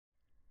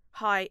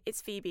Hi, it's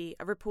Phoebe,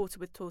 a reporter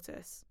with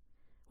Tortoise.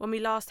 When we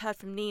last heard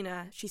from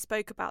Nina, she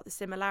spoke about the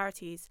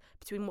similarities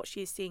between what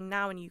she is seeing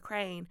now in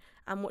Ukraine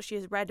and what she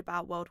has read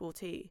about World War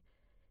II.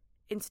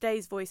 In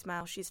today's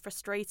voicemail, she's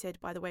frustrated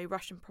by the way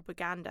Russian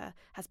propaganda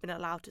has been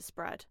allowed to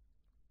spread.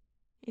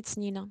 It's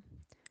Nina.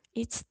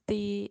 It's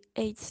the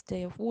 8th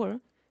day of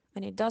war,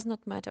 and it does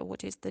not matter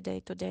what is the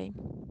day today.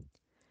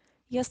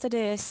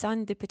 Yesterday I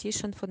signed the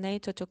petition for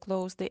NATO to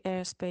close the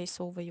airspace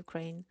over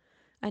Ukraine,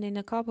 and in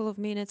a couple of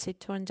minutes it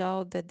turned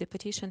out that the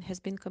petition has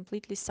been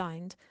completely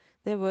signed.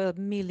 There were a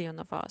million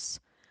of us.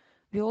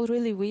 We all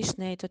really wish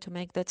NATO to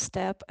make that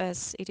step,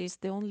 as it is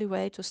the only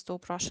way to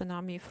stop Russian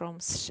army from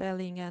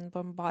shelling and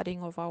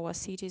bombarding of our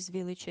cities,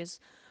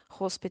 villages,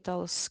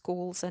 hospitals,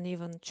 schools and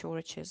even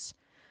churches.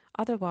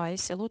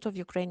 Otherwise, a lot of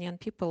Ukrainian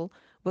people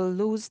will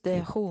lose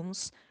their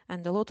homes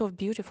and a lot of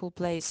beautiful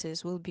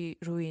places will be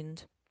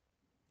ruined.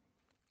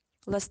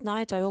 Last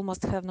night I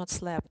almost have not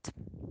slept.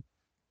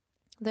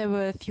 There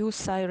were a few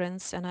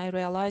sirens and I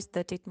realized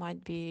that it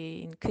might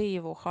be in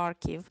Kyiv or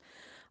Kharkiv.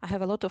 I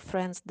have a lot of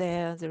friends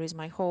there, there is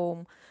my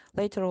home.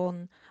 Later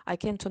on, I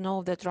came to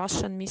know that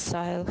Russian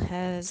missile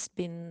has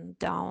been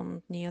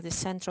down near the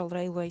central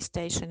railway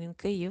station in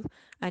Kyiv,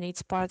 and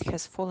its part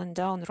has fallen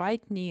down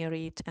right near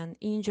it and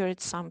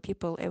injured some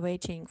people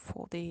awaiting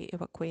for the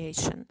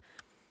evacuation.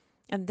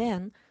 And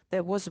then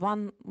there was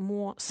one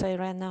more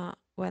siren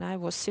when I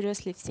was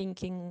seriously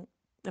thinking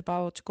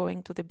about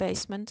going to the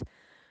basement,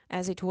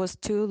 as it was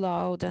too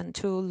loud and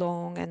too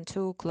long and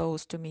too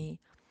close to me.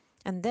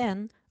 And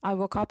then I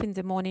woke up in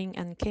the morning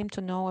and came to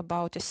know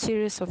about a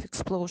series of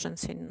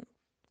explosions in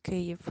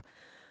Kyiv.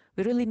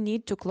 We really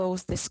need to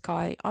close the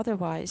sky,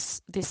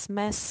 otherwise this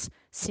mess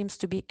seems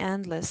to be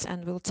endless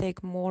and will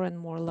take more and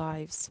more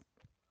lives.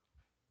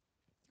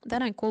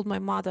 Then I called my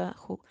mother,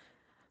 who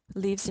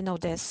lives in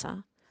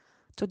Odessa.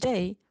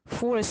 Today,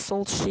 4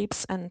 assault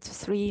ships and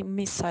 3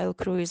 missile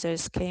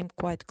cruisers came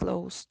quite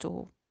close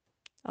to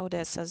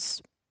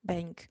Odessa's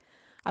bank.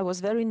 I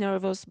was very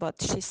nervous, but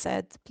she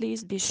said,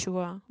 "Please be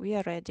sure, we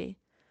are ready."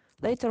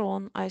 Later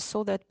on, I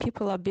saw that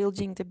people are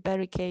building the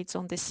barricades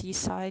on the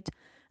seaside,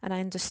 and I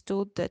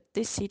understood that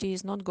this city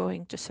is not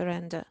going to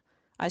surrender.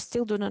 I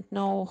still do not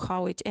know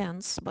how it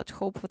ends, but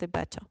hope for the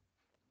better.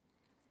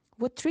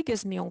 What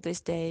triggers me all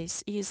these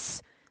days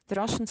is the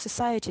Russian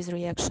society's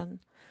reaction.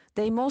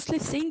 They mostly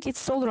think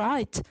it's all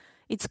right,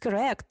 it's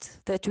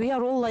correct, that we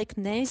are all like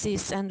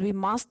Nazis and we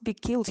must be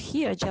killed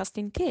here just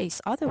in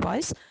case.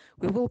 Otherwise,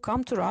 we will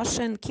come to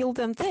Russia and kill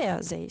them there,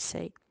 they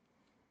say.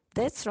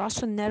 That's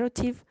Russian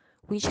narrative,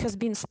 which has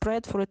been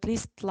spread for at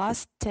least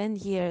last 10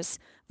 years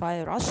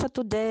via Russia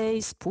Today,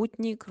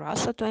 Sputnik,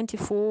 Russia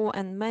 24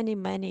 and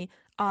many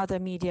other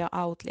media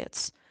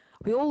outlets.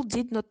 We all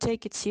did not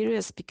take it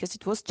serious because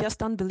it was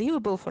just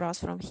unbelievable for us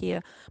from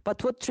here.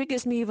 But what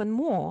triggers me even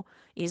more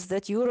is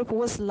that Europe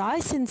was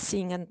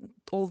licensing and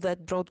all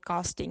that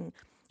broadcasting,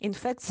 in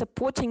fact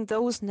supporting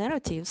those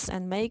narratives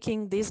and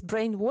making this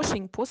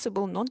brainwashing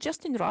possible not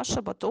just in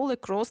Russia but all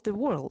across the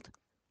world.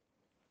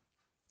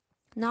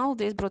 Now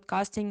this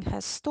broadcasting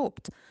has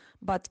stopped,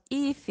 but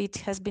if it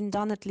has been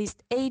done at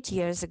least 8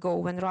 years ago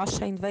when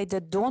Russia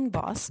invaded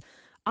Donbass,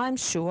 I'm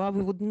sure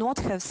we would not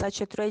have such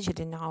a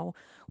tragedy now,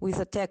 with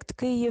attacked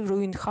Kyiv,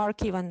 ruined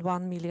Kharkiv and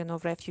 1 million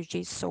of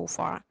refugees so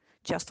far,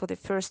 just for the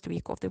first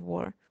week of the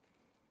war.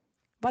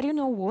 But you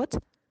know what?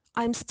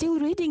 I'm still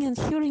reading and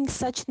hearing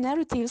such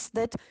narratives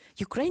that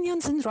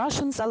Ukrainians and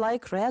Russians are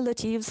like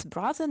relatives,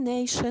 brother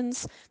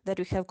nations, that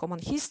we have common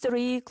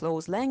history,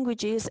 close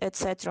languages,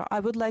 etc. I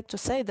would like to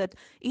say that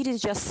it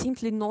is just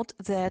simply not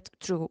that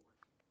true.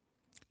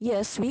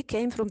 Yes, we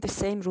came from the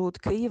same route,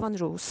 Kyiv and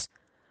Rus,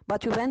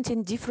 but we went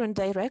in different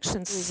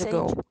directions years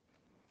ago.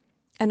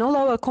 And all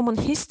our common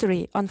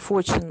history,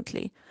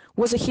 unfortunately,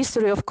 was a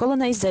history of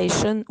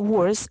colonization,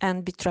 wars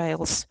and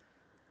betrayals.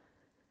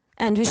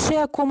 And we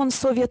share a common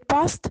Soviet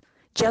past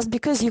just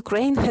because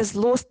Ukraine has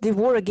lost the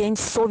war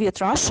against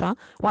Soviet Russia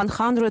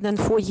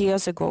 104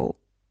 years ago.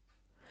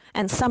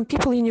 And some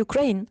people in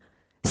Ukraine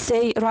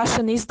say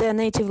Russian is their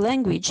native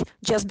language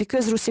just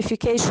because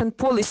Russification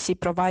policy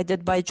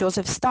provided by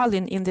Joseph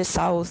Stalin in the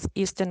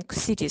southeastern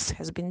cities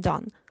has been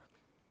done.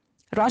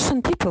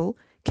 Russian people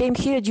came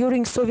here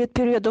during Soviet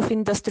period of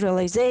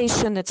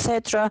industrialization,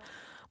 etc.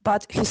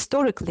 But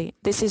historically,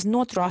 this is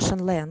not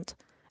Russian land.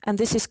 And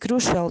this is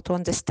crucial to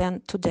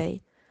understand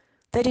today.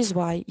 That is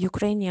why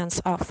Ukrainians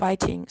are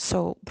fighting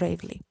so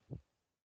bravely.